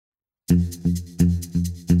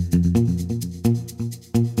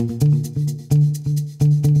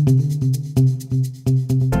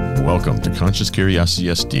Welcome to Conscious Curiosity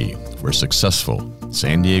SD, where successful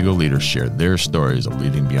San Diego leaders share their stories of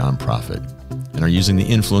leading beyond profit and are using the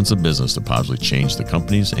influence of business to positively change the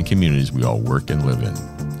companies and communities we all work and live in.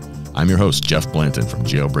 I'm your host, Jeff Blanton from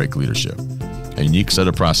Jailbreak Leadership, a unique set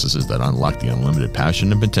of processes that unlock the unlimited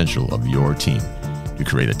passion and potential of your team to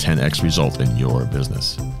create a 10x result in your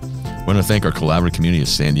business. I want to thank our collaborative community of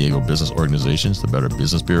San Diego business organizations, the Better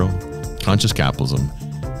Business Bureau, Conscious Capitalism,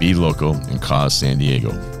 Be Local, and Cause San Diego.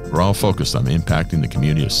 We're all focused on impacting the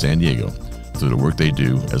community of San Diego through the work they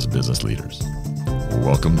do as business leaders.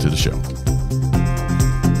 Welcome to the show.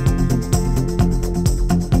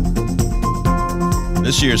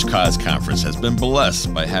 This year's Cause Conference has been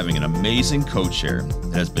blessed by having an amazing co-chair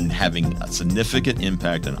and has been having a significant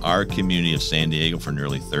impact on our community of San Diego for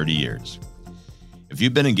nearly 30 years. If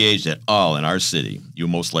you've been engaged at all in our city, you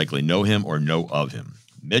most likely know him or know of him.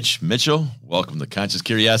 Mitch Mitchell, welcome to Conscious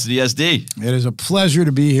Curiosity SD. It is a pleasure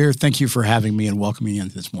to be here. Thank you for having me and welcoming me in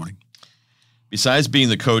this morning. Besides being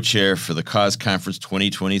the co-chair for the Cause Conference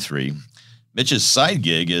 2023, Mitch's side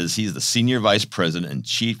gig is he's the Senior Vice President and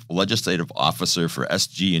Chief Legislative Officer for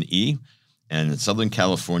SDG&E and Southern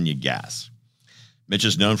California Gas. Mitch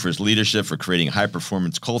is known for his leadership for creating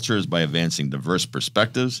high-performance cultures by advancing diverse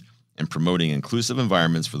perspectives and promoting inclusive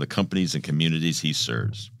environments for the companies and communities he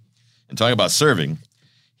serves. And talking about serving,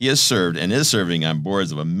 he has served and is serving on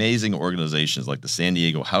boards of amazing organizations like the San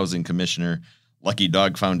Diego Housing Commissioner, Lucky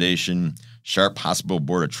Dog Foundation, Sharp Hospital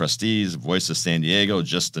Board of Trustees, Voice of San Diego,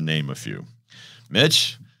 just to name a few.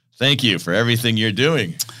 Mitch, thank you for everything you're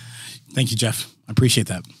doing. Thank you, Jeff. I appreciate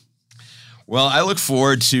that. Well, I look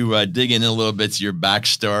forward to digging in a little bit to your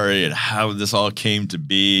backstory and how this all came to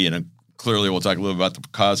be. And clearly, we'll talk a little about the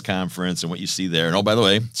Cause Conference and what you see there. And oh, by the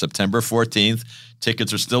way, September 14th,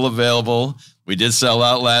 tickets are still available. We did sell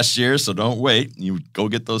out last year, so don't wait. You go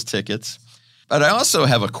get those tickets. But I also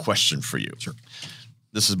have a question for you. Sure.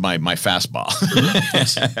 This is my fastball.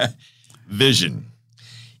 Vision.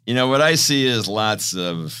 You know, what I see is lots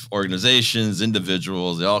of organizations,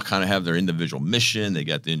 individuals, they all kind of have their individual mission. They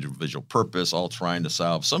got the individual purpose, all trying to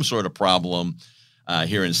solve some sort of problem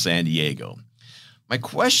here in San Diego. My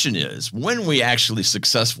question is, when we actually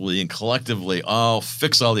successfully and collectively all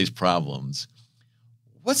fix all these problems,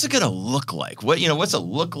 what's it going to look like? What's it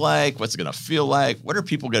look like? What's it going to feel like? What are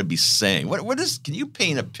people going to be saying? Can you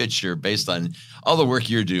paint a picture based on all the work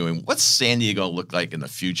you're doing? What's San Diego look like in the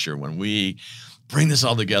future when we bring this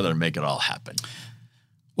all together and make it all happen?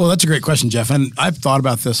 Well, that's a great question, Jeff. And I've thought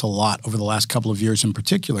about this a lot over the last couple of years in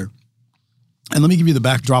particular. And let me give you the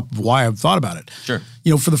backdrop of why I've thought about it. Sure.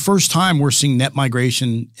 For the first time, we're seeing net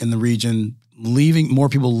migration in the region, more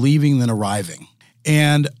people leaving than arriving.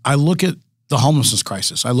 And I look at the homelessness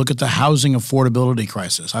crisis. I look at the housing affordability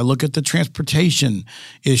crisis. I look at the transportation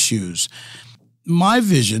issues. My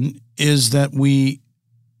vision is that we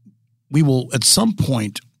will at some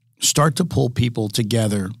point start to pull people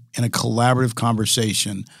together in a collaborative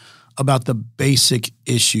conversation about the basic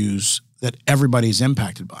issues that everybody's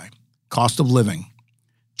impacted by. Cost of living,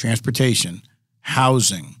 transportation,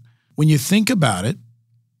 housing. When you think about it,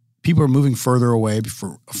 people are moving further away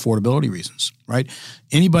for affordability reasons, right?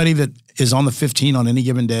 Anybody that is on the 15 on any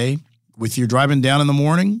given day, if you're driving down in the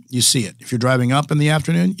morning, you see it. If you're driving up in the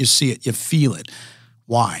afternoon, you see it, you feel it.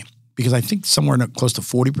 Why? Because I think somewhere close to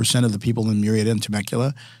 40% of the people in Murrieta and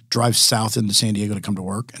Temecula drive south into San Diego to come to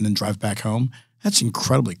work and then drive back home. That's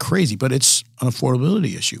incredibly crazy, but it's an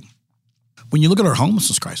affordability issue. When you look at our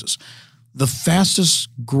homelessness crisis, the fastest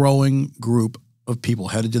growing group of people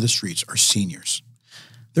headed to the streets are seniors.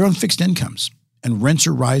 They're on fixed incomes and rents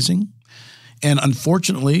are rising. And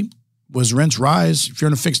unfortunately, as rents rise, if you're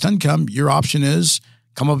on a fixed income, your option is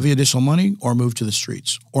come up with the additional money or move to the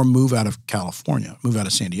streets or move out of California, move out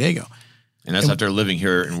of San Diego. And that's after living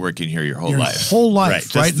here and working here your whole life. Whole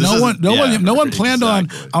life, right? No one planned on,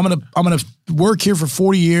 I'm gonna work here for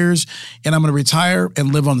 40 years and I'm gonna retire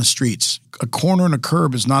and live on the streets. A corner and a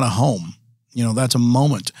curb is not a home. That's a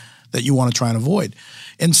moment that you want to try and avoid.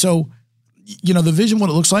 And so, the vision, what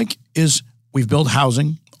it looks like is we've built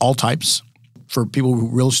housing, all types, for people who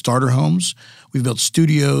real starter homes. We've built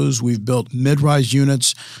studios. We've built mid-rise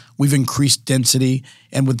units. We've increased density.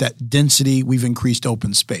 And with that density, we've increased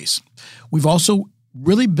open space. We've also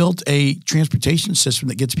really built a transportation system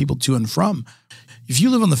that gets people to and from. If you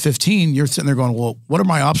live on the 15, you're sitting there going, well, what are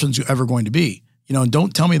my options ever going to be? And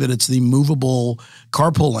don't tell me that it's the movable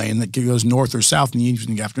carpool lane that goes north or south in the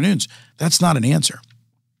evening and afternoons. That's not an answer.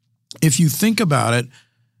 If you think about it,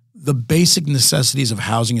 the basic necessities of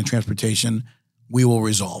housing and transportation we will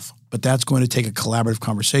resolve. But that's going to take a collaborative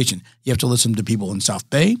conversation. You have to listen to people in South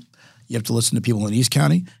Bay. You have to listen to people in East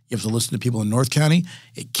County. You have to listen to people in North County.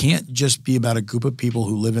 It can't just be about a group of people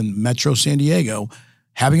who live in Metro San Diego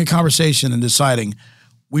having a conversation and deciding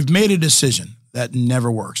we've made a decision. That never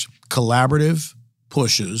works. Collaborative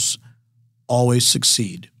pushes always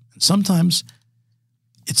succeed. And sometimes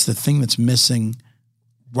it's the thing that's missing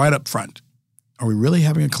right up front. Are we really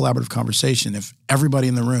having a collaborative conversation if everybody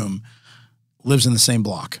in the room lives in the same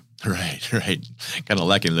block? Right. Kind of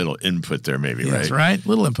lacking a little input there maybe, Yes, right? right?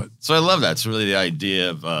 Little input. So I love that. It's really the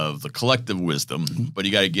idea of the collective wisdom, but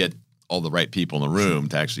you got to get all the right people in the room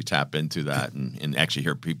to actually tap into that and actually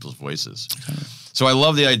hear people's voices. So I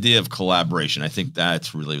love the idea of collaboration. I think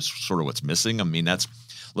that's really sort of what's missing. I mean, that's a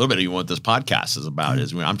little bit of what this podcast is about.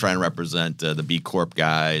 Is I'm trying to represent the B Corp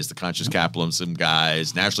guys, the conscious capitalism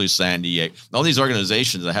guys, Nationally San Diego, all these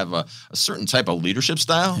organizations that have a certain type of leadership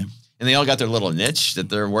style, and they all got their little niche that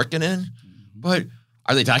they're working in. But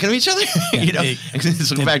are they talking to each other?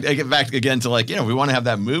 So I get back again to we want to have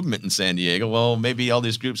that movement in San Diego. Well, maybe all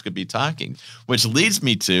these groups could be talking, which leads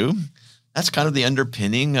me to that's kind of the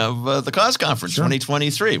underpinning of the Cause Conference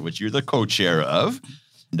 2023, which you're the co-chair of.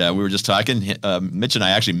 And we were just talking, Mitch and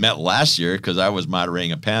I actually met last year because I was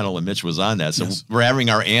moderating a panel and Mitch was on that. So we're having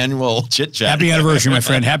our annual chit chat. Happy anniversary, my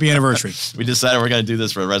friend. Happy anniversary. We decided we're going to do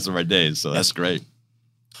this for the rest of our days. So that's great.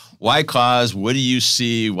 Why Cause? What do you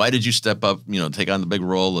see? Why did you step up, take on the big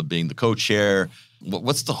role of being the co-chair?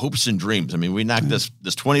 What's the hopes and dreams? I mean, we knocked this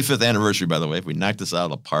 25th anniversary, by the way, if we knocked this out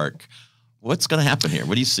of the park, what's going to happen here?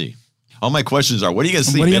 What do you see? All my questions are, what are you going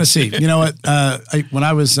to see? What are you going to see? You know what? When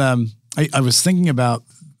I was thinking about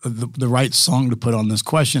the right song to put on this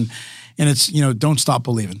question, and it's, Don't Stop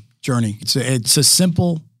Believing, Journey. It's a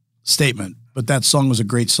simple statement, but that song was a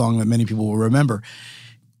great song that many people will remember.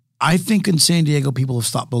 I think in San Diego, people have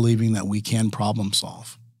stopped believing that we can problem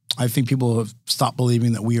solve. I think people have stopped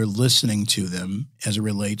believing that we are listening to them as it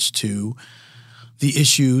relates to the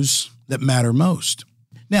issues that matter most.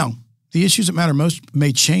 Now, the issues that matter most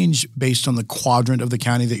may change based on the quadrant of the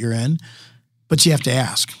county that you're in, but you have to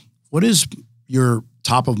ask, what is your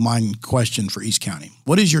top of mind question for East County?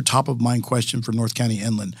 What is your top of mind question for North County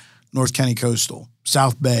Inland, North County Coastal,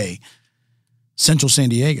 South Bay, Central San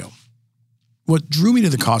Diego? What drew me to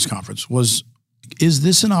the Cause Conference was, is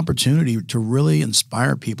this an opportunity to really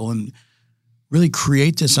inspire people and really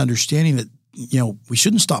create this understanding that, we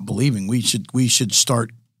shouldn't stop believing. We should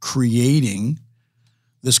start creating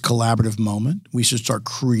this collaborative moment. We should start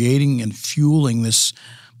creating and fueling this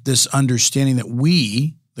understanding that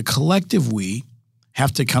we, the collective we,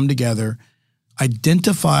 have to come together,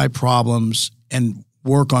 identify problems, and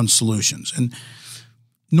work on solutions. And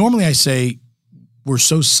normally I say we're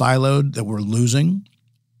so siloed that we're losing.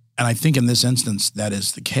 And I think in this instance, that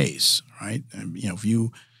is the case, right? And,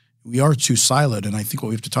 we are too siloed. And I think what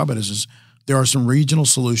we have to talk about is there are some regional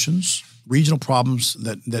solutions, regional problems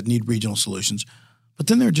that need regional solutions. But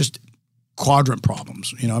then there are just quadrant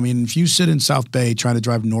problems. If you sit in South Bay trying to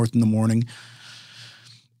drive north in the morning,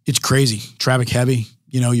 it's crazy, traffic heavy.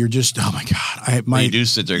 You're just, oh my God. You do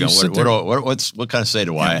sit there going, what kind of say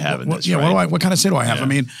do I have in this? Yeah, right? what kind of say do I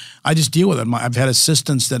have? Yeah. I just deal with it. I've had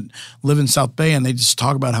assistants that live in South Bay and they just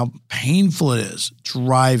talk about how painful it is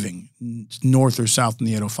driving north or south in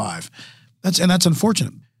the 805. That's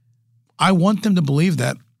unfortunate. I want them to believe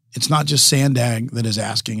that it's not just Sandag that is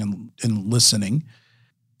asking and listening.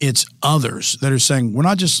 It's others that are saying,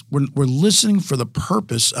 we're listening for the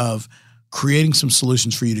purpose of creating some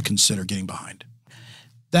solutions for you to consider getting behind.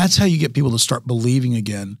 That's how you get people to start believing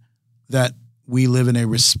again that we live in a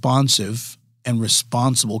responsive and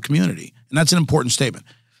responsible community. And that's an important statement.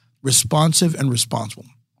 Responsive and responsible.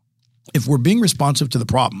 If we're being responsive to the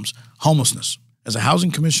problems, homelessness. As a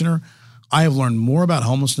housing commissioner, I have learned more about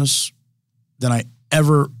homelessness than I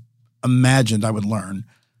ever imagined I would learn.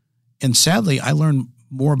 And sadly, I learned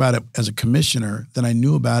more about it as a commissioner than I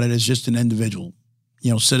knew about it as just an individual,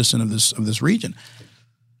 citizen of this region.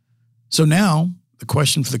 So now the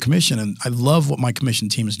question for the commission, and I love what my commission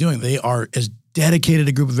team is doing. They are as dedicated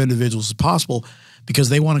a group of individuals as possible because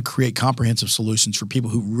they want to create comprehensive solutions for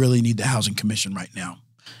people who really need the housing commission right now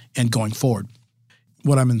and going forward.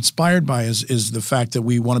 What I'm inspired by is the fact that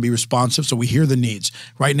we want to be responsive, so we hear the needs.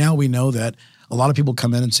 Right now, we know that a lot of people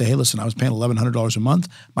come in and say, hey, listen, I was paying $1,100 a month.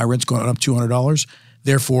 My rent's going up $200.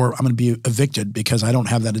 Therefore, I'm going to be evicted because I don't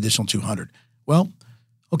have that additional $200. Well,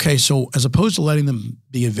 okay, so as opposed to letting them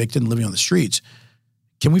be evicted and living on the streets,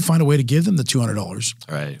 can we find a way to give them the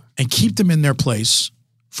 $200 right, and keep them in their place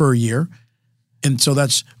for a year? And so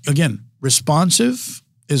that's, again, responsive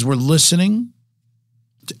is we're listening,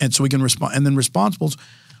 and so we can respond. And then responsibles,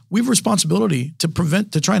 we have a responsibility to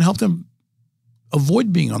try and help them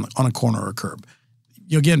avoid being on a corner or a curb.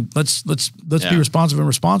 Again, let's be responsive and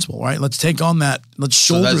responsible, right? Let's take on that. Let's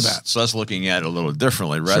shoulder that. So that's looking at it a little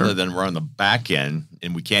differently, rather than we're on the back end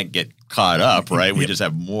and we can't get caught up, right? We just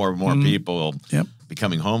have more and more people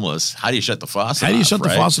becoming homeless. How do you shut the faucet off? How do you shut the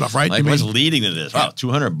faucet off, right? Like, what's leading to this? Wow,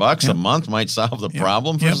 $200 a month might solve the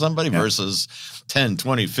problem for somebody versus 10,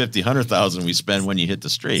 20, 50, 100,000 we spend when you hit the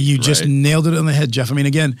street. You just nailed it on the head, Jeff. I mean,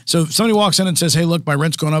 again, so if somebody walks in and says, hey, look, my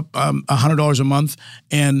rent's going up $100 a month,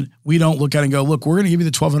 and we don't look at it and go, look, we're going to give you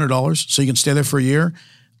the $1,200 so you can stay there for a year.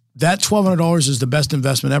 That $1,200 is the best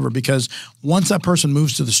investment ever, because once that person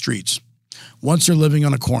moves to the streets, once they're living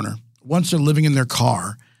on a corner, once they're living in their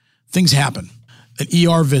car, things happen. An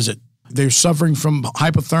ER visit, they're suffering from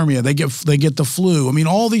hypothermia, they get the flu. I mean,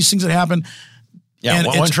 all these things that happen. Yeah,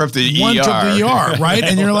 one trip to the ER. One trip to the ER, right?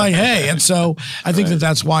 And you're like, hey. And so I think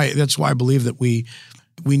that's why I believe that we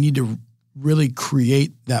need to really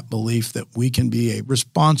create that belief that we can be a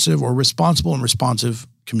responsible and responsive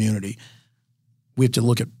community. We have to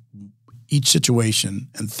look at each situation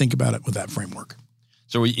and think about it with that framework.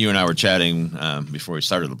 So you and I were chatting before we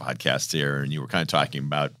started the podcast here, and you were kind of talking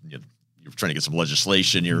about, you were trying to get some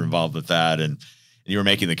legislation. You're involved with that, and you were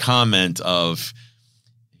making the comment of,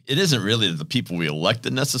 it isn't really the people we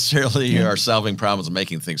elected necessarily are solving problems and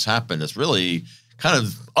making things happen. It's really kind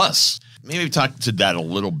of us. Maybe talk to that a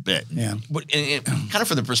little bit. Yeah. But and kind of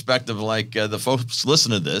from the perspective, like the folks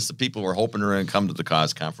listen to this, the people who are hoping to come to the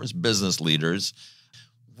cause conference, business leaders,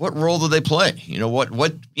 what role do they play?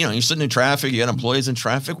 You're sitting in traffic, you got employees in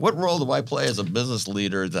traffic. What role do I play as a business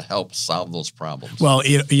leader to help solve those problems? Well,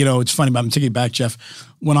 it's funny, but I'm taking it back, Jeff.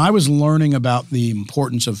 When I was learning about the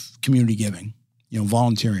importance of community giving,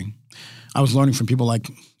 volunteering, I was learning from people like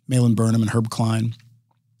Malin Burnham and Herb Klein.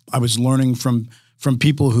 I was learning from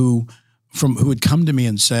people who would come to me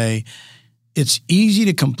and say, it's easy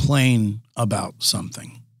to complain about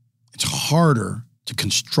something. It's harder to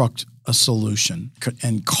construct a solution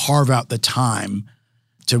and carve out the time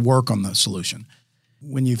to work on the solution.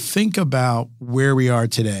 When you think about where we are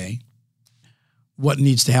today, what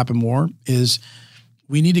needs to happen more is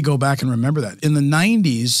we need to go back and remember that. In the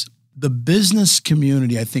 90s, the business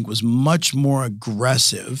community, I think, was much more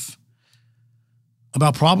aggressive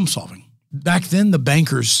about problem solving. Back then, the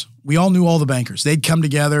bankers, we all knew all the bankers. They'd come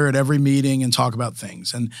together at every meeting and talk about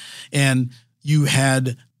things. And you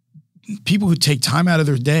had people who take time out of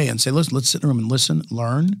their day and say, let's sit in a room and listen,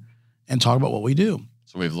 learn, and talk about what we do.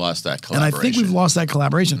 So we've lost that collaboration. And I think we've lost that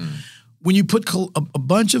collaboration. Mm. When you put a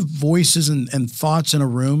bunch of voices and thoughts in a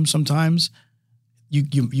room, sometimes you'd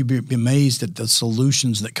be amazed at the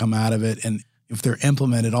solutions that come out of it. And if they're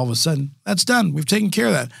implemented, all of a sudden, that's done. We've taken care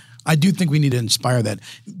of that. I do think we need to inspire that.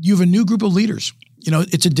 You have a new group of leaders.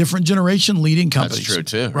 It's a different generation leading companies.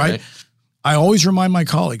 That's true too, right? I always remind my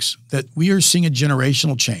colleagues that we are seeing a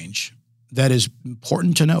generational change that is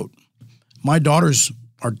important to note. My daughters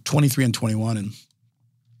are 23 and 21, and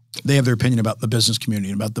they have their opinion about the business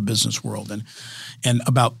community and about the business world and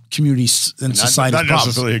about communities and society. Not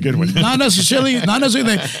necessarily a good one. Not necessarily.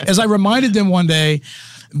 As I reminded them one day,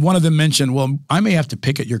 one of them mentioned, well, I may have to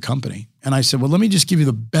pick at your company. And I said, well, let me just give you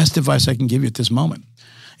the best advice I can give you at this moment.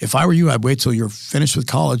 If I were you, I'd wait till you're finished with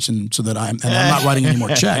college and so that I'm not writing any more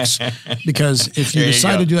checks. Because if you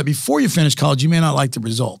decide to do that before you finish college, you may not like the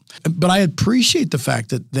result. But I appreciate the fact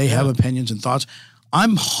that they have opinions and thoughts.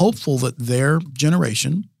 I'm hopeful that their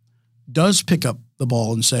generation does pick up the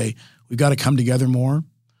ball and say, we've got to come together more.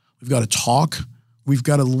 We've got to talk. We've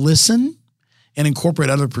got to listen and incorporate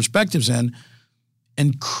other perspectives in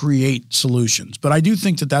and create solutions. But I do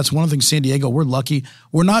think that that's one of the things, San Diego, we're lucky.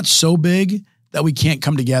 We're not so big that we can't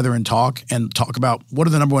come together and talk about what are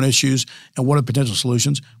the number one issues and what are potential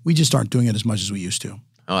solutions. We just aren't doing it as much as we used to.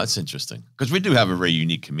 Oh, that's interesting. Because we do have a very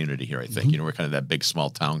unique community here, I think. Mm-hmm. We're kind of that big, small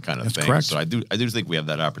town kind of that's thing. Correct. So I do think we have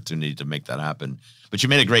that opportunity to make that happen. But you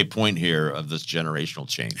made a great point here of this generational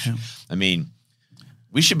change. Yeah. I mean,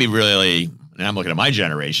 we should be really, and I'm looking at my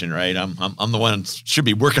generation, right? I'm the one that should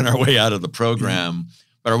be working our way out of the program. Mm-hmm.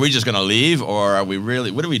 But are we just going to leave, or are we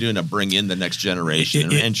really, what are we doing to bring in the next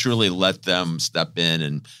generation and truly let them step in?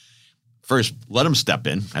 And first, let them step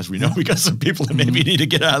in, as we know, because some people that maybe need to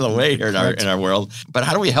get out of the way here in our world. But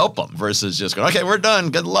how do we help them versus just going, okay, we're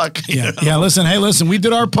done, good luck. Yeah, listen, we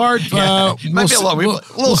did our part. Might be a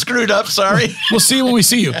little screwed up, sorry. We'll see you when we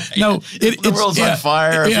see you. No, the world's on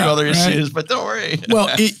fire, a few other issues, but don't worry. Well,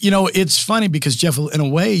 it's funny because, Jeff, in a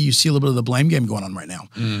way, you see a little bit of the blame game going on right now.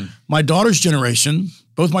 Mm. My daughter's generation,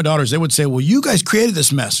 both my daughters, they would say, well, you guys created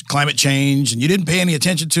this mess, climate change, and you didn't pay any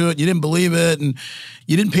attention to it. You didn't believe it. And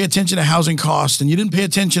you didn't pay attention to housing costs, and you didn't pay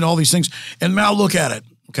attention to all these things. And now look at it.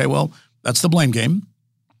 Okay, well, that's the blame game.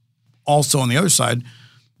 Also, on the other side,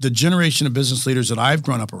 the generation of business leaders that I've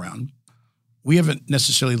grown up around, we haven't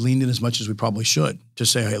necessarily leaned in as much as we probably should to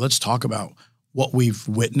say, hey, let's talk about what we've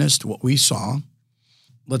witnessed, what we saw.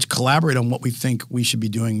 Let's collaborate on what we think we should be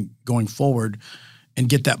doing going forward and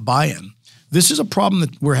get that buy-in. This is a problem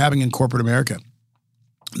that we're having in corporate America,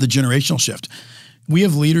 the generational shift. We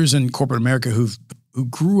have leaders in corporate America who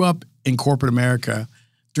grew up in corporate America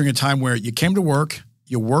during a time where you came to work,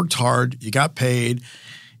 you worked hard, you got paid,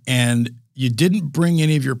 and you didn't bring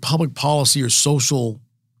any of your public policy or social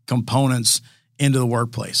components into the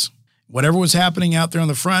workplace. Whatever was happening out there on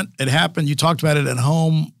the front, it happened. You talked about it at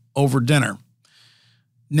home over dinner.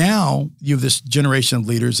 Now you have this generation of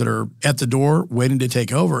leaders that are at the door waiting to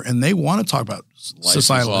take over, and they want to talk about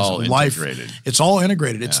societalism, life. It's all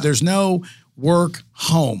integrated. There's no work,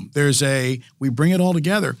 home. We bring it all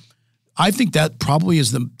together. I think that probably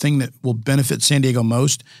is the thing that will benefit San Diego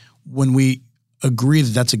most when we agree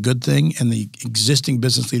that that's a good thing, and the existing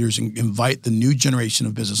business leaders invite the new generation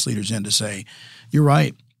of business leaders in to say, you're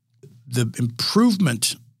right. The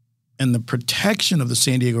improvement and the protection of the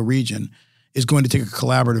San Diego region is going to take a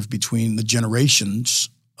collaborative between the generations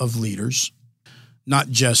of leaders, not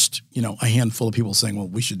just, a handful of people saying, well,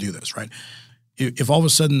 we should do this, right? If all of a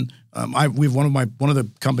sudden, we've one of the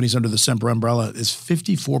companies under the Semper umbrella is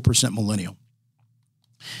 54% millennial.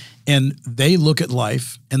 And they look at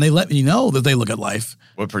life, and they let me know that they look at life.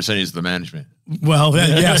 What percentage is the management? Well,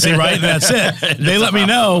 yeah, see, right? That's it. They let me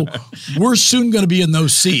know we're soon going to be in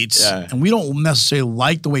those seats, and we don't necessarily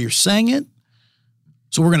like the way you're saying it,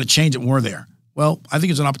 so we're going to change it when we're there. Well, I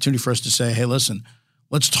think it's an opportunity for us to say, hey, listen,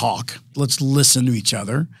 let's talk. Let's listen to each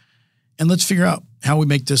other, and let's figure out how we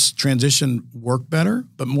make this transition work better,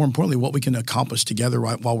 but more importantly, what we can accomplish together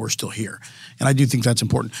while we're still here. And I do think that's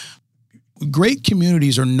important. Great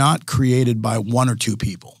communities are not created by one or two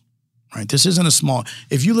people, right? This isn't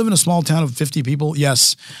if you live in a small town of 50 people,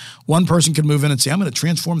 yes, one person could move in and say, I'm going to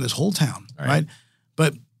transform this whole town, right?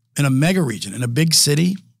 But in a mega region, in a big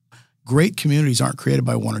city, great communities aren't created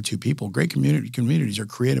by one or two people. Great communities are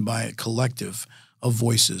created by a collective of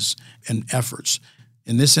voices and efforts.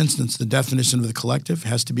 In this instance, the definition of the collective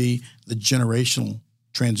has to be the generational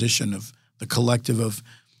transition of the collective of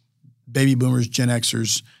baby boomers, Gen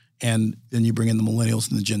Xers, and then you bring in the millennials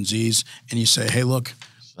and the Gen Zs, and you say, "Hey, look,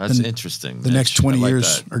 that's interesting. The next 20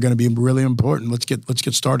 years are going to be really important. Let's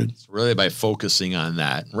get started." It's really by focusing on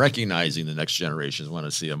that, recognizing the next generations want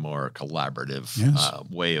to see a more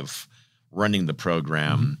collaborative way of running the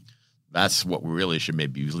program. Mm-hmm. That's what we really should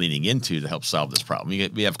maybe be leaning into to help solve this problem.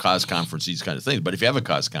 We have cause conference, these kind of things. But if you have a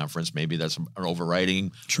cause conference, maybe that's an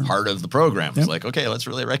overriding part of the program. It's like, okay, let's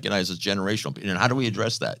really recognize this generational. And how do we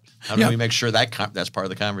address that? How do we make sure that that's part of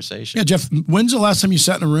the conversation? Yeah, Jeff, when's the last time you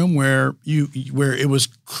sat in a room where it was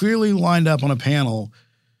clearly lined up on a panel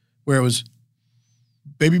where it was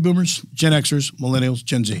baby boomers, Gen Xers, millennials,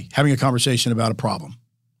 Gen Z, having a conversation about a problem?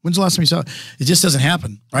 When's the last time you saw it? It just doesn't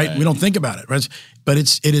happen, right? We don't think about it, right? But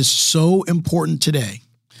it is so important today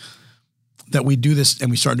that we do this and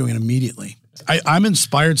we start doing it immediately. I'm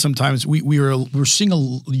inspired sometimes. We're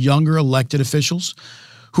seeing younger elected officials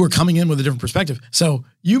who are coming in with a different perspective. So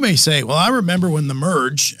you may say, well, I remember when the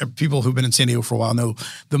merge, people who've been in San Diego for a while know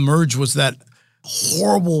the merge was that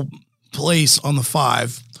horrible place on the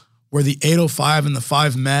 5 where the 805 and the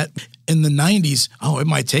 5 met in the 90s. Oh, it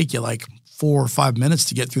might take you like 4 or 5 minutes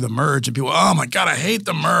to get through the merge, and people, oh my God, I hate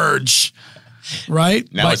the merge,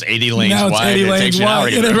 right? Now it's 80 lanes wide. Now it's 80 lanes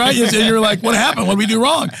wide, right? And you're like, what happened? What did we do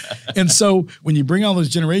wrong? And so when you bring all those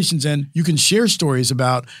generations in, you can share stories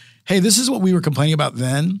about, hey, this is what we were complaining about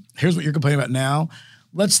then. Here's what you're complaining about now.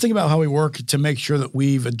 Let's think about how we work to make sure that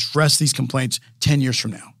we've addressed these complaints 10 years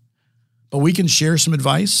from now. But we can share some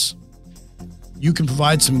advice. You can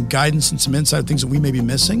provide some guidance and some insight, things that we may be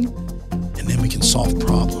missing, and then we can solve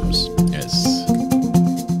problems. Yes.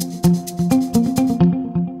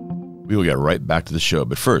 We will get right back to the show,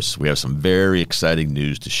 but first, we have some very exciting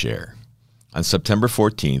news to share. On September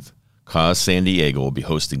 14th, Cause San Diego will be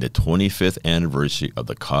hosting the 25th anniversary of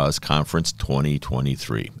the Cause Conference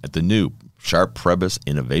 2023 at the new Sharp Prebys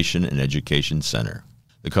Innovation and Education Center.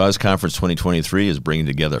 The Cause Conference 2023 is bringing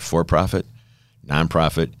together for-profit,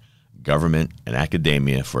 nonprofit, government, and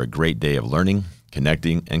academia for a great day of learning,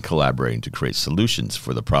 connecting, and collaborating to create solutions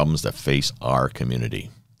for the problems that face our community.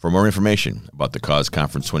 For more information about the Cause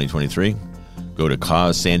Conference 2023, go to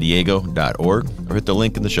causesandiego.org or hit the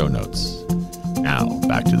link in the show notes. Now,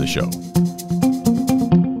 back to the show.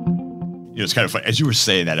 It's kind of funny. As you were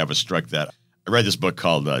saying that, I was struck that I read this book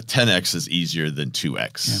called 10X is Easier Than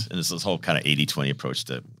 2X. Yeah. And it's this whole kind of 80-20 approach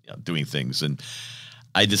to doing things. And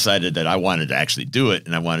I decided that I wanted to actually do it,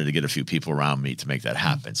 and I wanted to get a few people around me to make that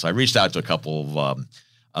happen. So I reached out to a couple of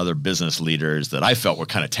other business leaders that I felt were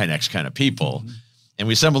kind of 10X kind of people. And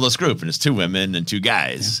we assembled this group, and it's 2 women and 2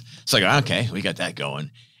 guys. It's like, okay, we got that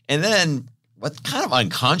going. And then what kind of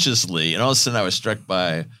unconsciously, and all of a sudden I was struck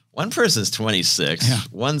by one person's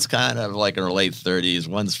 26, one's kind of like in her late 30s,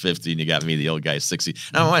 one's 50, and you got me, the old guy, 60.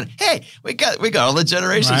 And I went, hey, we got all the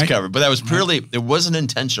generations covered. But that was purely, it wasn't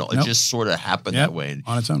intentional. It just sort of happened that way. And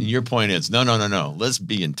on its own. Your point is, no. Let's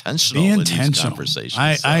be intentional in these conversations.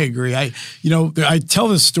 I agree. I tell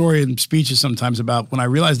this story in speeches sometimes about when I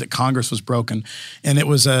realized that Congress was broken, and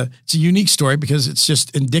it's a unique story because it's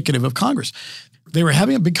just indicative of Congress. They were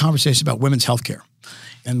having a big conversation about women's health care.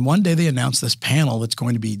 And one day they announced this panel that's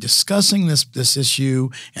going to be discussing this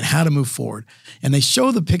issue and how to move forward. And they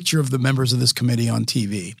show the picture of the members of this committee on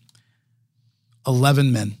TV.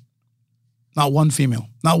 11 men, not one female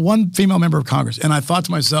member of Congress. And I thought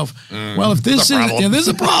to myself, well, if this is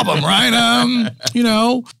a problem, right?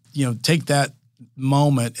 Take that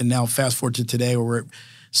moment and now fast forward to today where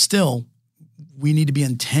we need to be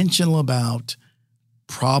intentional about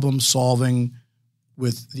problem solving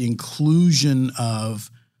with the inclusion of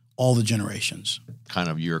all the generations. Kind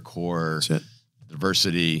of your core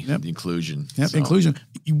diversity, the inclusion. Inclusion.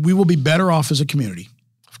 We will be better off as a community,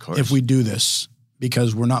 of course, if we do this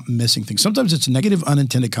because we're not missing things. Sometimes it's negative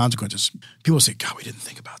unintended consequences. People say, God, we didn't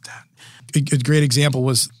think about that. A great example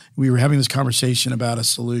was we were having this conversation about a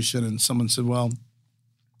solution and someone said, well,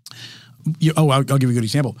 I'll give you a good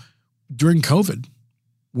example. During COVID,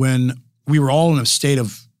 when we were all in a state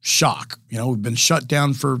of shock. We've been shut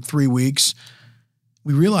down for 3 weeks.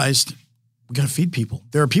 We realized we got to feed people.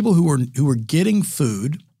 There are people who were getting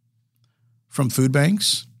food from food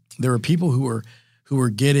banks. There are people who were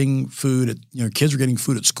getting food kids were getting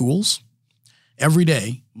food at schools every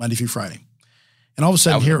day, Monday through Friday. And all of a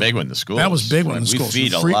sudden, that was a big one. The schools. That was a big one. In the schools. We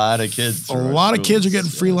feed a lot of kids. A lot of kids are getting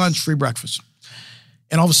free lunch, free breakfast,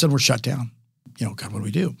 and all of a sudden we're shut down. God, what do we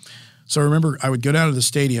do? So I remember I would go down to the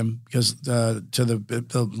stadium because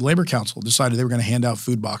the Labor Council decided they were going to hand out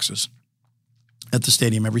food boxes at the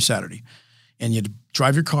stadium every Saturday. And you'd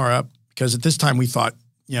drive your car up because at this time we thought,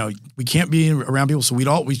 we can't be around people. So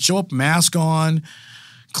we'd show up, mask on,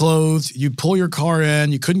 clothed. You'd pull your car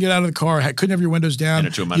in. You couldn't get out of the car. Couldn't have your windows down. You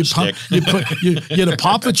had to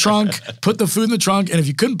pop the trunk, put the food in the trunk. And if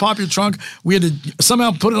you couldn't pop your trunk, we had to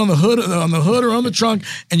somehow put it on the hood or on the trunk,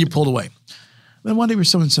 and you pulled away. Then one day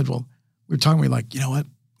someone said, well, we were talking, we were like, you know what?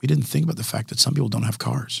 We didn't think about the fact that some people don't have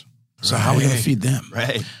cars. So how are we going to feed them?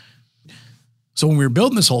 Right. So when we were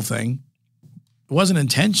building this whole thing, it wasn't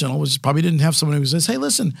intentional. It was probably didn't have someone who says, hey,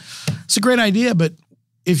 listen, it's a great idea, but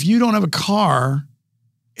if you don't have a car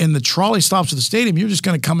and the trolley stops at the stadium, you're just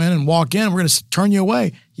going to come in and walk in and we're going to turn you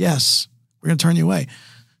away. Yes, we're going to turn you away.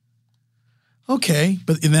 Okay.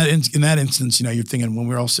 But in that instance, you're thinking when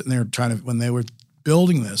we were all sitting there when they were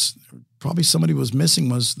building this, probably somebody was missing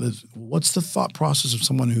what's the thought process of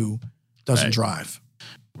someone who doesn't drive?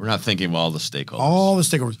 We're not thinking of all the stakeholders. All the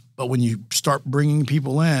stakeholders. But when you start bringing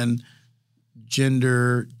people in,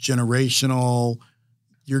 gender, generational,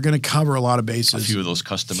 you're going to cover a lot of bases. A few of those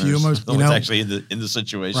customers. Actually in the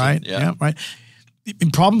situation. Right. Yeah. Right.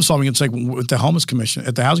 In problem solving, it's like with the Housing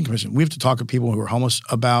Commission, we have to talk to people who are homeless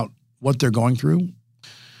about what they're going through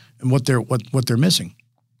and what they're missing.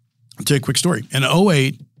 I'll tell you a quick story. In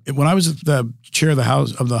 2008, when I was the chair of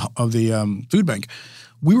the food bank,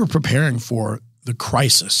 we were preparing for the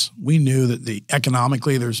crisis. We knew that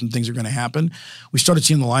economically there's some things that are going to happen. We started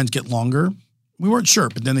seeing the lines get longer. We weren't sure,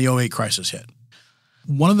 but then the 2008 crisis hit.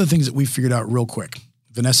 One of the things that we figured out real quick,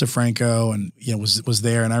 Vanessa Franco was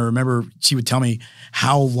there, and I remember she would tell me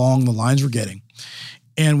how long the lines were getting.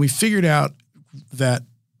 And we figured out that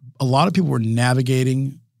a lot of people were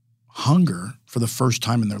navigating hunger for the first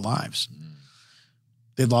time in their lives.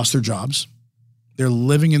 They'd lost their jobs. They're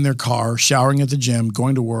living in their car, showering at the gym,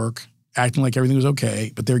 going to work, acting like everything was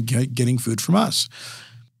okay, but they're getting food from us.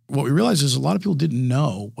 What we realized is a lot of people didn't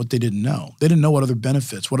know what they didn't know. They didn't know what other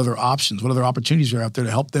benefits, what other options, what other opportunities are out there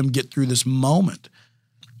to help them get through this moment.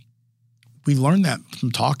 We learned that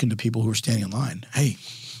from talking to people who are standing in line. Hey,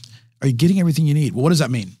 are you getting everything you need? Well, what does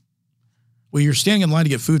that mean? Well, you're standing in line to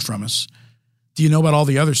get food from us. Do you know about all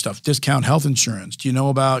the other stuff? Discount health insurance? Do you know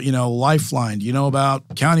about, Lifeline? Do you know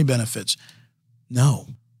about county benefits? No.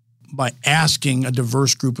 By asking a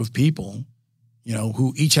diverse group of people,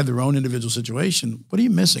 who each had their own individual situation, what are you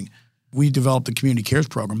missing? We developed the Community Cares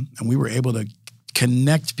program, and we were able to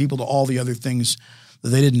connect people to all the other things that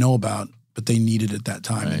they didn't know about, but they needed at that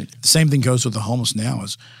time. Right. The same thing goes with the homeless now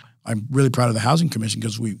is I'm really proud of the Housing Commission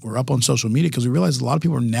because we were up on social media because we realized a lot of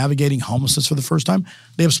people are navigating homelessness for the first time.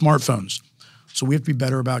 They have smartphones. So we have to be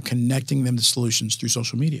better about connecting them to solutions through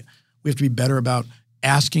social media. We have to be better about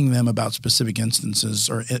asking them about specific instances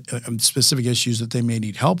or specific issues that they may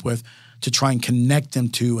need help with to try and connect them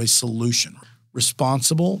to a solution.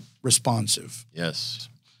 Responsible, responsive. Yes.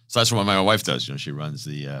 So that's what my wife does. She runs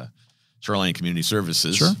the Shoreline Community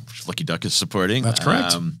Services, Sure. which Lucky Duck is supporting. That's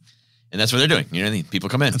correct. And that's what they're doing. People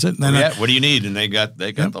come in. That's it. What do you need? And they got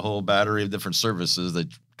the whole battery of different services that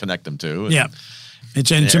connect them to. And, yeah.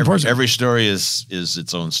 It's important. Every story is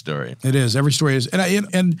its own story. It is. Every story is. And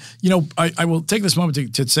I will take this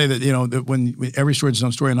moment to say that, that when every story is its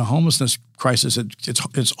own story in a homelessness crisis,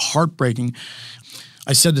 it's heartbreaking.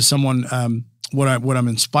 I said to someone what I'm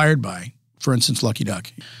inspired by, for instance, Lucky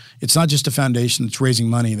Duck. It's not just a foundation that's raising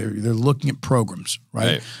money. They're looking at programs,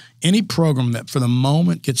 right? Any program that for the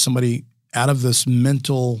moment gets somebody out of this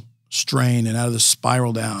mental strain and out of this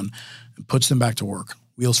spiral down and puts them back to work.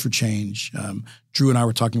 Wheels for Change. Drew and I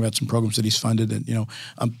were talking about some programs that he's funded,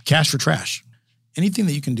 and Cash for Trash. Anything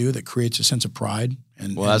that you can do that creates a sense of pride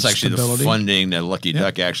and that's actually stability. The funding that Lucky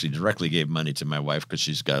Duck actually directly gave money to my wife because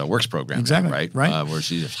she's got a works program, exactly right? Where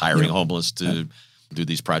she's hiring homeless to do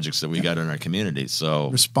these projects that we got in our community. So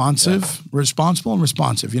responsible and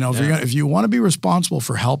responsive. If you want to be responsible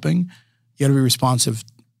for helping, you got to be responsive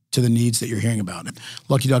to the needs that you're hearing about. And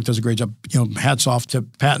Lucky Duck does a great job. Hats off to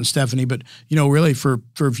Pat and Stephanie. But really, for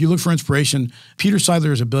if you look for inspiration, Peter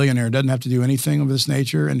Seidler is a billionaire. Doesn't have to do anything of this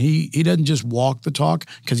nature, and he doesn't just walk the talk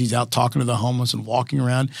because he's out talking to the homeless and walking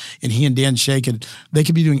around. And he and Dan Shea could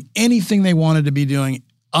be doing anything they wanted to be doing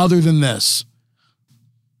other than this.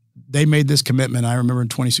 They made this commitment. I remember in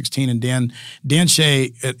 2016, and Dan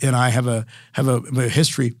Shea and I have a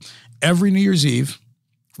history. Every New Year's Eve,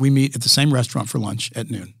 we meet at the same restaurant for lunch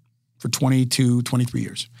at noon for 22, 23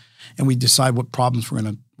 years, and we decide what problems we're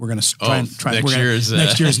gonna try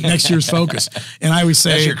next year's focus. And I always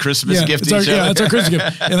say that's your Christmas gift. That's our Christmas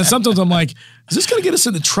gift. And then sometimes I'm like, is this gonna get us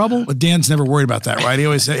into trouble? But Dan's never worried about that, right? He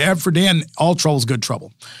always say, for Dan, all trouble is good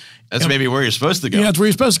trouble. That's maybe where you're supposed to go. Yeah, that's where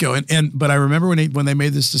you're supposed to go. But I remember when they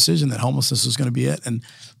made this decision that homelessness was going to be it, and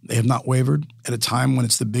they have not wavered at a time when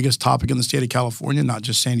it's the biggest topic in the state of California, not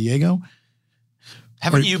just San Diego.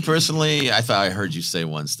 Haven't you personally? I thought I heard you say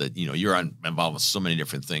once that you're involved with so many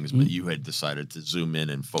different things, but you had decided to zoom in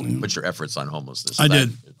and put your efforts on homelessness. I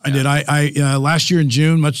did. I last year in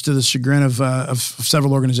June, much to the chagrin of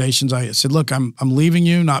several organizations, I said, "Look, I'm leaving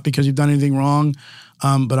you not because you've done anything wrong."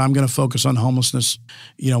 But I'm going to focus on homelessness.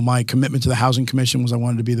 My commitment to the Housing Commission was I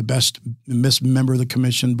wanted to be the best member of the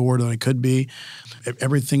commission board that I could be.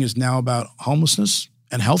 Everything is now about homelessness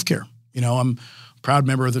and healthcare. I'm a proud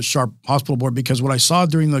member of the Sharp Hospital Board because what I saw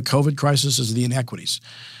during the COVID crisis is the inequities.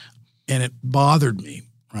 And it bothered me,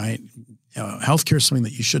 right? Healthcare is something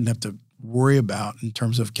that you shouldn't have to worry about in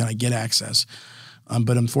terms of can I get access.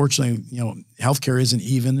 But unfortunately, healthcare isn't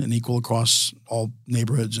even and equal across all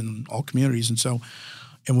neighborhoods and all communities.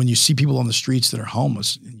 And when you see people on the streets that are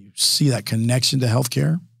homeless and you see that connection to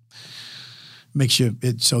healthcare, makes you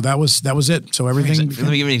so that was it. So everything. Let me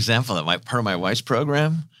give you an example of part of my wife's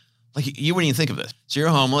program. Like you wouldn't even think of this. So you're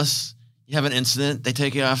homeless, you have an incident, they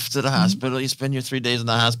take you off to the hospital, you spend your 3 days in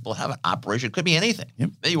the hospital, have an operation. It could be anything.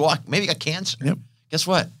 Yep. Maybe you got cancer. Yep. Guess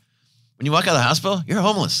what? When you walk out of the hospital, you're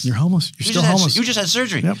homeless. You're homeless. You're still homeless. You just had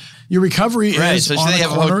surgery. Yep. Your recovery is on the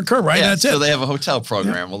corner of curb, right? Yeah, that's it. So they have a hotel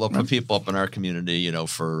program. Well, they'll put people up in our community,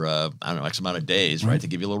 for X amount of days, right, to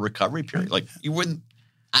give you a little recovery period. Like you wouldn't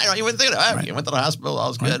think of it. You went to the hospital, all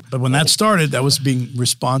was good. But when that started, that was being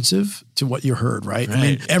responsive to what you heard, right? I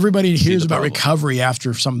mean, everybody hears about recovery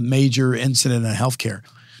after some major incident in healthcare.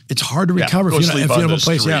 It's hard to recover if you don't have a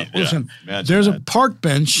place. Yeah, listen, there's a park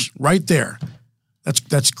bench right there.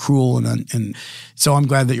 That's cruel, and so I'm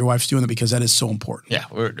glad that your wife's doing it because that is so important. Yeah,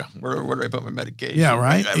 where do I put my medication? Yeah,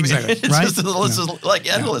 right. I mean, exactly. It's right. just the list is like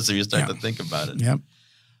endless if you start to think about it. Yep.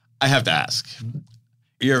 I have to ask.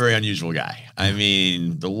 You're a very unusual guy. I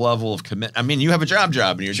mean, the level of commitment. I mean, you have a job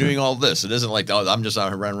and you're doing all this. It isn't like, I'm just out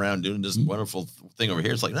here running around doing this wonderful thing over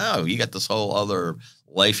here. It's like, no, you got this whole other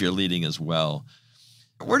life you're leading as well.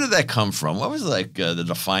 Where did that come from? What was the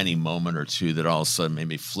defining moment or two that all of a sudden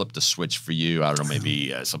maybe flipped a switch for you? I don't know,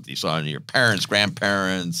 maybe something you saw in your parents,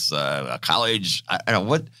 grandparents, a college. I don't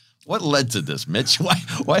know. What led to this, Mitch?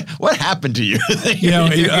 What happened to you?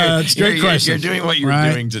 It's a great question. You're doing what you're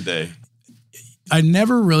doing today. I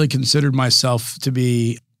never really considered myself to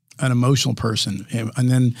be an emotional person.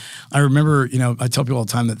 And then I remember, I tell people all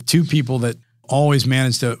the time that the two people that always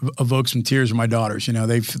manage to evoke some tears are my daughters.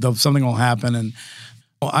 Something will happen. And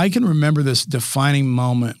I can remember this defining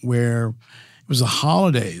moment where it was the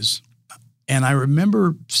holidays. And I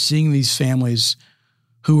remember seeing these families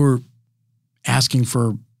who were asking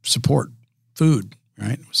for support, food,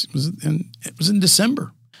 right? It was in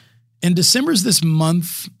December. And December is this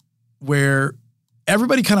month where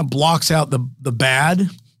everybody kind of blocks out the bad,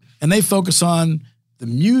 and they focus on the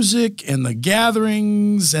music and the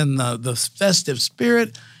gatherings and the festive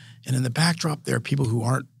spirit. And in the backdrop, there are people who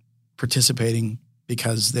aren't participating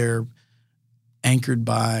because they're anchored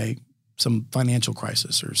by some financial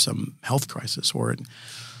crisis or some health crisis.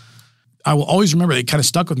 I will always remember, it kind of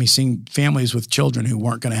stuck with me, seeing families with children who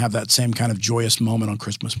weren't going to have that same kind of joyous moment on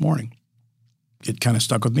Christmas morning. It kind of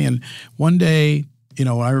stuck with me. And one day,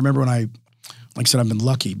 I remember when like I said, I've been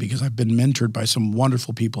lucky because I've been mentored by some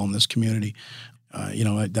wonderful people in this community.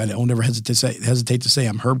 I'll never hesitate to say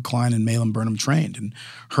I'm Herb Klein and Malin Burnham trained. And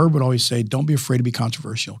Herb would always say, don't be afraid to be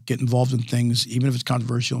controversial. Get involved in things, even if it's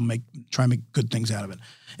controversial, try and make good things out of it.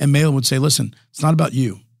 And Malin would say, listen, it's not about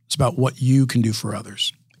you. It's about what you can do for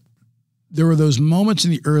others. There were those moments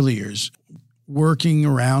in the early years working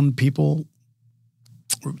around people.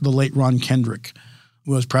 The late Ron Kendrick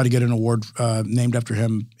was proud to get an award named after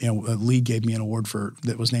him. Lee gave me an award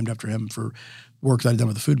that was named after him for work that I'd done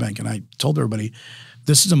with the food bank. And I told everybody,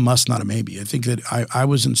 this is a must, not a maybe. I think that I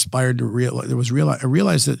was inspired to I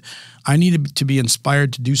realized that I needed to be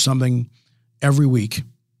inspired to do something every week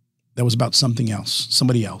that was about something else,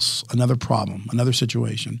 somebody else, another problem, another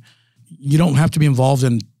situation. You don't have to be involved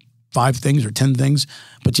in 5 things or 10 things,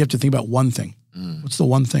 but you have to think about one thing. What's the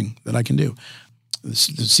one thing that I can do? The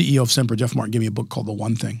CEO of Semper, Jeff Martin, gave me a book called The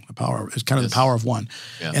One Thing. The Power of One.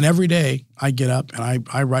 Yeah. And every day I get up and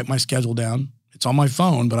I write my schedule down. It's on my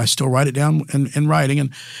phone, but I still write it down in writing,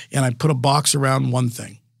 and I put a box around one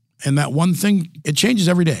thing. And that one thing, it changes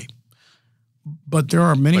every day. But there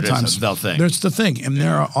are many times there's the thing. And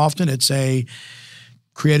there are often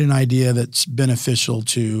create an idea that's beneficial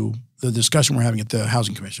to the discussion we're having at the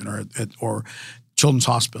Housing Commission or Children's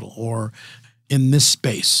Hospital or in this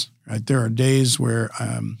space. Right? There are days where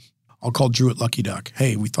I'll call Drew at Lucky Duck.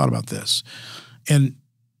 Hey, we thought about this. And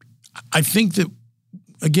I think that,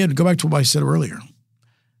 again, go back to what I said earlier.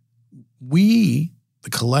 The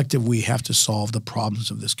collective, we have to solve the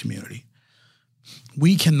problems of this community.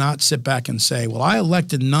 We cannot sit back and say, well, I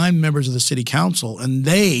elected 9 members of the city council and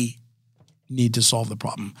they need to solve the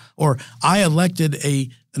problem. Or I elected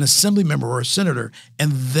an assembly member or a senator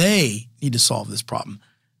and they need to solve this problem.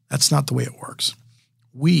 That's not the way it works.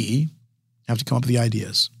 We have to come up with the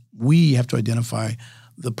ideas. We have to identify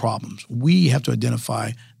the problems. We have to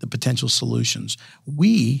identify the potential solutions.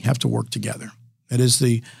 We have to work together. It is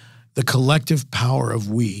the collective power of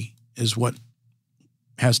we is what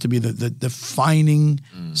has to be the defining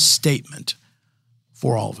statement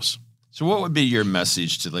for all of us. So what would be your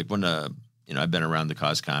message to, like, when I've been around the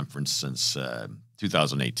cause conference since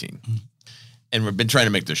 2018. And we've been trying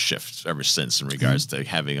to make this shift ever since in regards to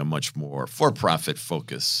having a much more for-profit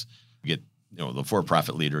focus. Get the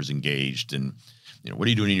for-profit leaders engaged, and what are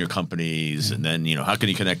you doing in your companies, and then how can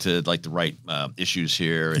you connect to like the right issues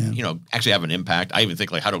here, and actually have an impact. I even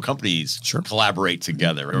think, like, how do companies collaborate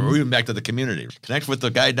together, or even back to the community, connect with the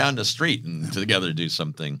guy down the street and together do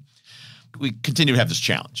something. We continue to have this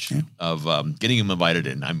challenge of getting them invited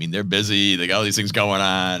in. I mean, they're busy; they got all these things going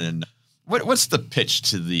on, and what's the pitch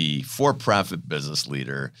to the for-profit business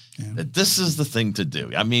leader that this is the thing to do?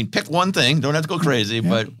 I mean, pick one thing. Don't have to go crazy,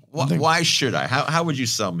 but why should I? How would you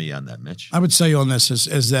sell me on that, Mitch? I would sell you on this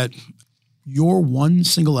is that your one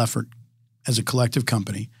single effort as a collective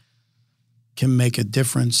company can make a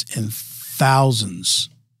difference in thousands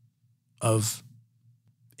of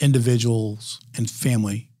individuals and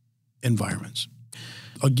family environments.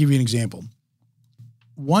 I'll give you an example.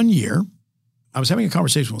 One year, I was having a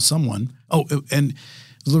conversation with someone, and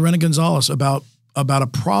Lorena Gonzalez, about a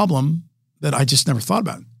problem that I just never thought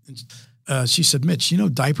about. She said, Mitch,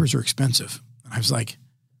 diapers are expensive. And I was like,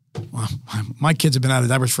 well, my kids have been out of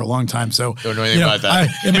diapers for a long time, so don't know anything about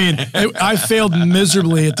that. I failed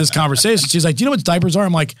miserably at this conversation. She's like, do you know what diapers are?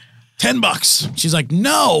 I'm like, $10. She's like,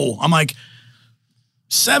 no. I'm like,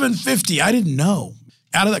 $7.50. I didn't know.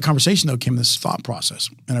 Out of that conversation, though, came this thought process.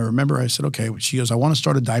 And I remember I said, okay, she goes, I want to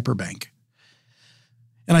start a diaper bank.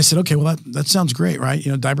 And I said, okay, well, that sounds great, right?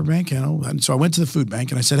 Diaper bank, And so I went to the food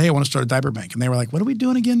bank and I said, hey, I want to start a diaper bank. And they were like, what are we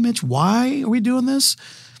doing again, Mitch? Why are we doing this?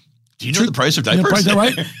 Do you know the price of diapers?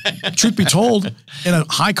 Right? Truth be told, in a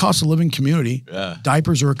high cost of living community,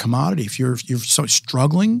 diapers are a commodity. If you're so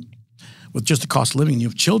struggling with just the cost of living and you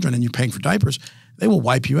have children and you're paying for diapers, they will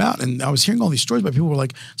wipe you out. And I was hearing all these stories about people who were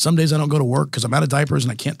like, some days I don't go to work because I'm out of diapers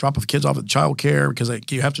and I can't drop the kids off at child care because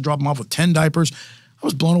you have to drop them off with 10 diapers. I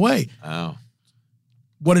was blown away. Wow.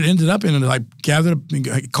 what it ended up in is I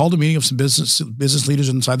called a meeting of some business leaders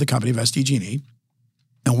inside the company of SDG&E,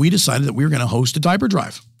 and we decided that we were going to host a diaper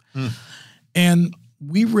drive. And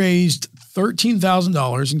we raised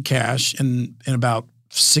 $13,000 in cash in about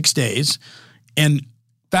 6 days, and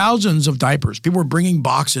thousands of diapers. People were bringing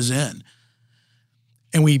boxes in.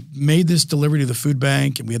 And we made this delivery to the food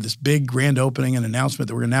bank, and we had this big grand opening and announcement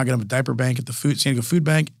that we're now going to have a diaper bank at the San Diego Food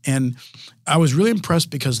Bank. And I was really impressed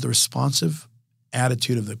because the responsive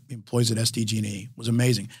attitude of the employees at SDG&E was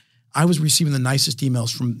amazing. I was receiving the nicest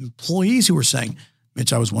emails from employees who were saying,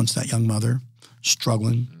 Mitch, I was once that young mother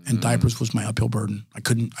struggling, and diapers was my uphill burden.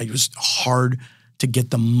 It was hard to get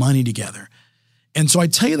the money together. And so I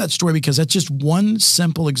tell you that story because that's just one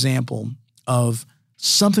simple example of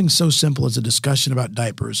something so simple as a discussion about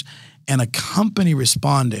diapers and a company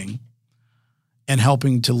responding and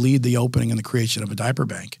helping to lead the opening and the creation of a diaper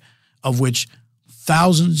bank, of which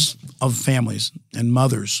thousands of families and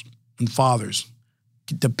mothers and fathers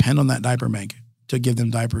depend on that diaper bank to give them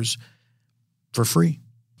diapers for free.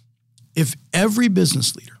 If every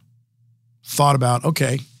business leader thought about,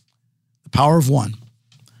 okay, the power of one,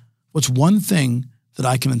 what's one thing that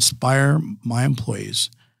I can inspire my employees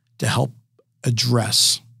to help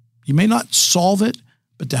address? You may not solve it,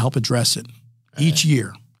 but to help address it each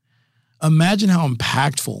year. Imagine how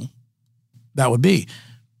impactful that would be.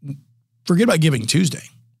 Forget about Giving Tuesday.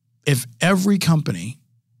 If every company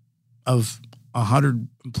of 100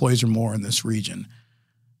 employees or more in this region,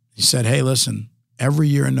 you said, hey, listen, every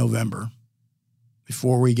year in November,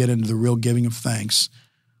 before we get into the real giving of thanks,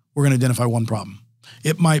 we're going to identify one problem.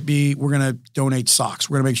 It might be we're going to donate socks.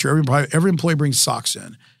 We're going to make sure every employee brings socks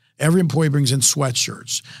in. Every employee brings in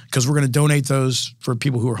sweatshirts because we're going to donate those for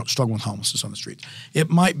people who are struggling with homelessness on the streets.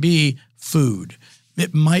 It might be food.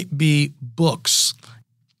 It might be books.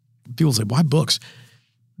 People say, why books?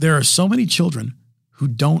 There are so many children who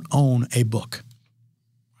don't own a book.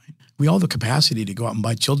 Right? We all have the capacity to go out and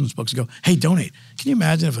buy children's books and go, hey, donate. Can you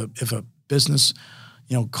imagine if a business,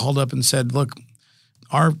 called up and said, look,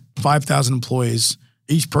 our 5,000 employees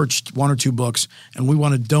each purchased 1 or 2 books, and we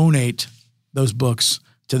want to donate those books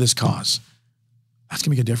to this cause. That's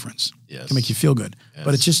going to make a difference. Yes. It can make you feel good. Yes.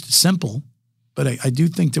 But it's just simple. But I do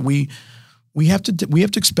think that we have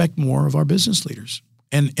to expect more of our business leaders.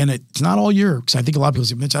 And it's not all year, because I think a lot of people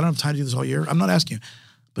say, Mitch, I don't have time to do this all year. I'm not asking you.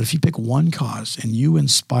 But if you pick one cause and you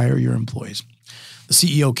inspire your employees. The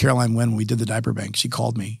CEO, Caroline Wynn, when we did the diaper bank, she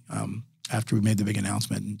called me after we made the big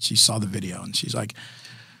announcement, and she saw the video, and she's like,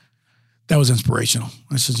 that was inspirational.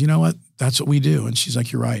 I says, you know what? That's what we do. And she's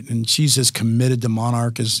like, you're right. And she's as committed to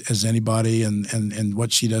Monarch as anybody and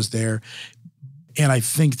what she does there. And I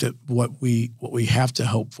think that what we have to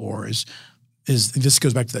hope for is this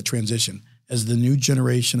goes back to that transition. As the new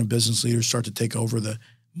generation of business leaders start to take over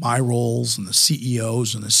my roles and the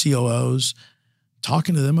CEOs and the COOs,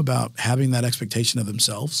 talking to them about having that expectation of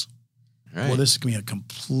themselves. Right. Well, this is going to be a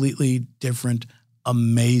completely different,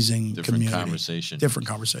 amazing community. Different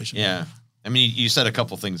conversation. Yeah. I mean, you said a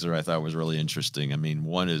couple things that I thought was really interesting. I mean,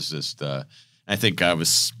 one is just, I think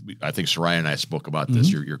Soraya and I spoke about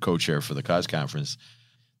this, your co-chair for the cause conference.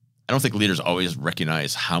 I don't think leaders always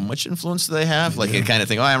recognize how much influence they have. Like you kind of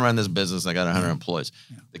think, I run this business, I got 100 employees.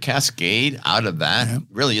 Yeah. The cascade out of that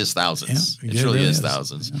really is thousands. Yeah. It really is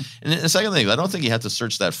thousands. Yeah. And the second thing, I don't think you have to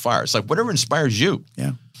search that far. It's like whatever inspires you.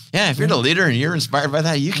 Yeah. Yeah, if you're the leader and you're inspired by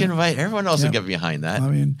that, you can invite everyone else to get behind that. I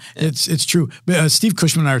mean, it's true. But Steve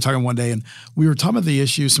Cushman and I were talking one day, and we were talking about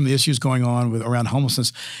some of the issues going on around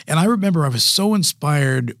homelessness. And I remember I was so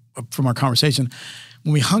inspired from our conversation.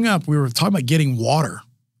 When we hung up, we were talking about getting water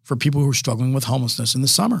for people who are struggling with homelessness in the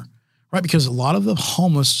summer, right? Because a lot of the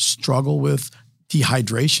homeless struggle with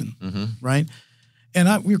dehydration, right? And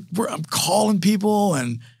I'm calling people,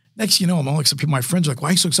 and next thing you know, I'm all excited. My friends are like, why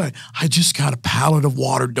are you so excited? I just got a pallet of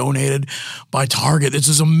water donated by Target. This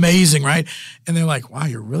is amazing, right? And they're like, wow,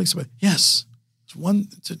 you're really excited. Yes.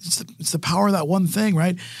 It's the power of that one thing,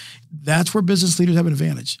 right? That's where business leaders have an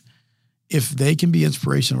advantage. If they can be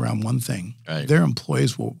inspirational around one thing, right, their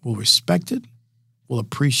employees will respect it, will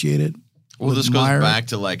appreciate it. Well, this goes back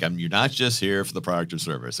to you're not just here for the product or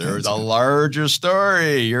service. There's a larger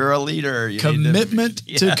story. You're a leader. Commitment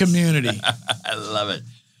to community. I love it.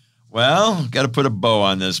 Well, got to put a bow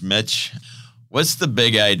on this, Mitch. What's the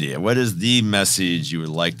big idea? What is the message you would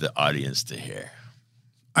like the audience to hear?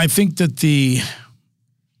 I think that the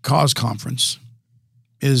Cause Conference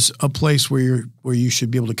is a place where you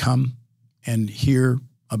should be able to come and hear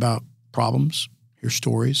about problems, hear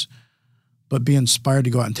stories, but be inspired to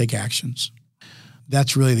go out and take actions.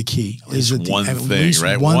 That's really the key. At least one thing,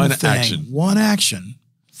 right? One action. One action.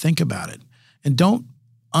 Think about it. And don't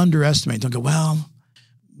underestimate. Don't go, well,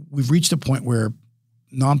 we've reached a point where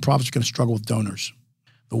nonprofits are going to struggle with donors.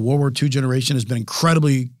 The World War II generation has been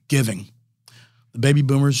incredibly giving. The baby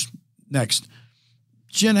boomers, next.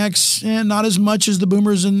 Gen X, not as much as the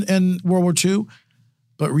boomers in World War II,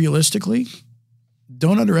 but realistically,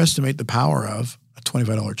 don't underestimate the power of a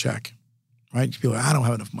 $25 check, right? People are like, I don't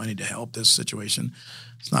have enough money to help this situation.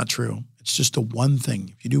 It's not true. It's just the one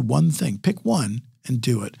thing. If you do one thing, pick one and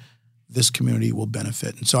do it, this community will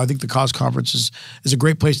benefit. And so I think the Cause Conference is a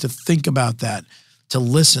great place to think about that, to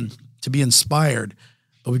listen, to be inspired.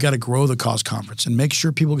 But we've got to grow the Cause Conference and make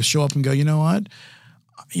sure people can show up and go, you know what?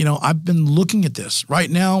 I've been looking at this. Right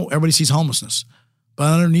now, everybody sees homelessness.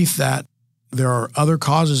 But underneath that, there are other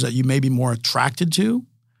causes that you may be more attracted to,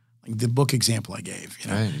 like the book example I gave.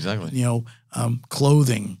 Right, exactly.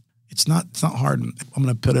 Clothing. It's not hard. I'm going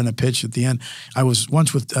to put in a pitch at the end. I was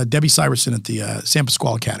once with Debbie Syverson at the San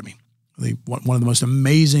Pasquale Academy, one of the most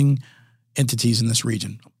amazing entities in this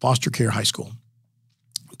region, foster care high school.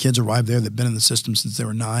 Kids arrive there. They've been in the system since they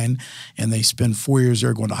were 9, and they spend 4 years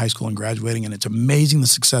there going to high school and graduating, and it's amazing the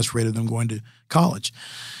success rate of them going to college.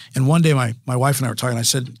 And one day my wife and I were talking. I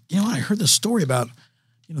said, I heard this story about,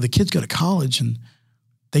 the kids go to college and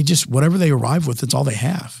they just, whatever they arrive with, it's all they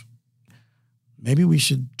have. Maybe we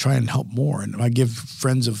should try and help more. And I give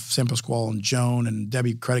friends of San Pasquale and Joan and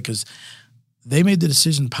Debbie credit because they made the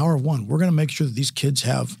decision, power of one. We're going to make sure that these kids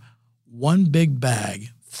have one big bag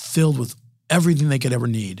filled with everything they could ever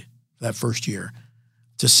need that first year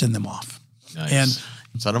to send them off. Nice.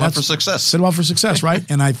 And set them up for success. Set them up for success, right?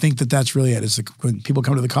 And I think that's really it. Is when people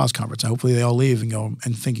come to the Cause Conference, hopefully they all leave and go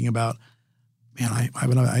and thinking about, man, I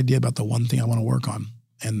have an idea about the one thing I want to work on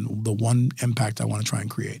and the one impact I want to try and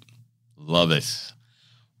create. Love it.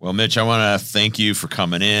 Well, Mitch, I want to thank you for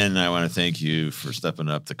coming in. I want to thank you for stepping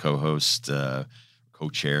up to co-host,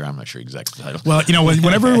 co-chair. I'm not sure exact title. Well,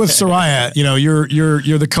 whenever with Soraya,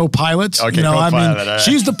 you're the co-pilot. Okay, co-pilot. Right.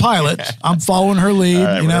 She's the pilot. I'm following her lead.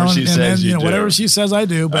 Right, whatever she says, I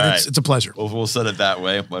do. But right. It's a pleasure. Well, we'll set it that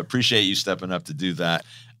way. I appreciate you stepping up to do that,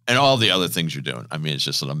 and all the other things you're doing. I mean, it's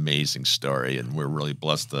just an amazing story, and we're really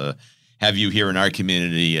blessed to have you here in our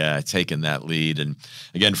community taking that lead. And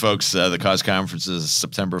again, folks, the Cause Conference is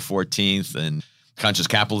September 14th, and Conscious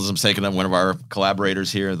Capitalism's taken up. One of our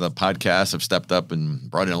collaborators here, the podcast, have stepped up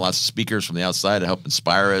and brought in lots of speakers from the outside to help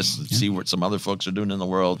inspire us and see what some other folks are doing in the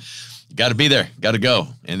world. You got to be there, got to go,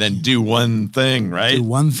 and then do one thing, right? Do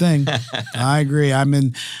one thing. I agree. I'm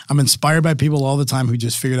inspired by people all the time who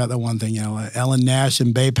just figured out that one thing. Ellen Nash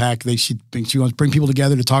and BayPAC, she wants to bring people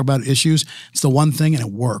together to talk about issues. It's the one thing, and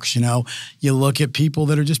it works. You look at people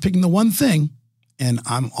that are just picking the one thing, and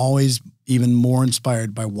I'm always even more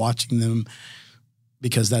inspired by watching them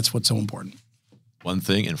because that's what's so important. One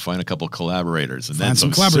thing and find a couple collaborators, and find then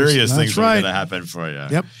some serious things right. are going to happen for you.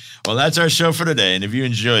 Yep. Well, that's our show for today. And if you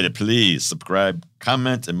enjoyed it, please subscribe,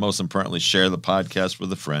 comment, and most importantly, share the podcast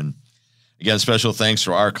with a friend. Again, special thanks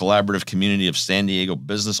to our collaborative community of San Diego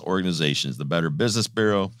business organizations, the Better Business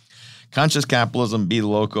Bureau, Conscious Capitalism, Be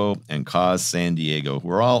Loco, and Cause San Diego,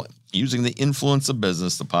 who are all using the influence of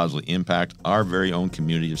business to positively impact our very own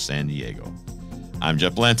community of San Diego. I'm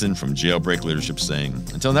Jeff Blanton from Jailbreak Leadership saying,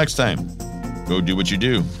 until next time, go do what you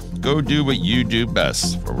do. Go do what you do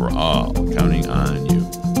best, for we're all counting on you.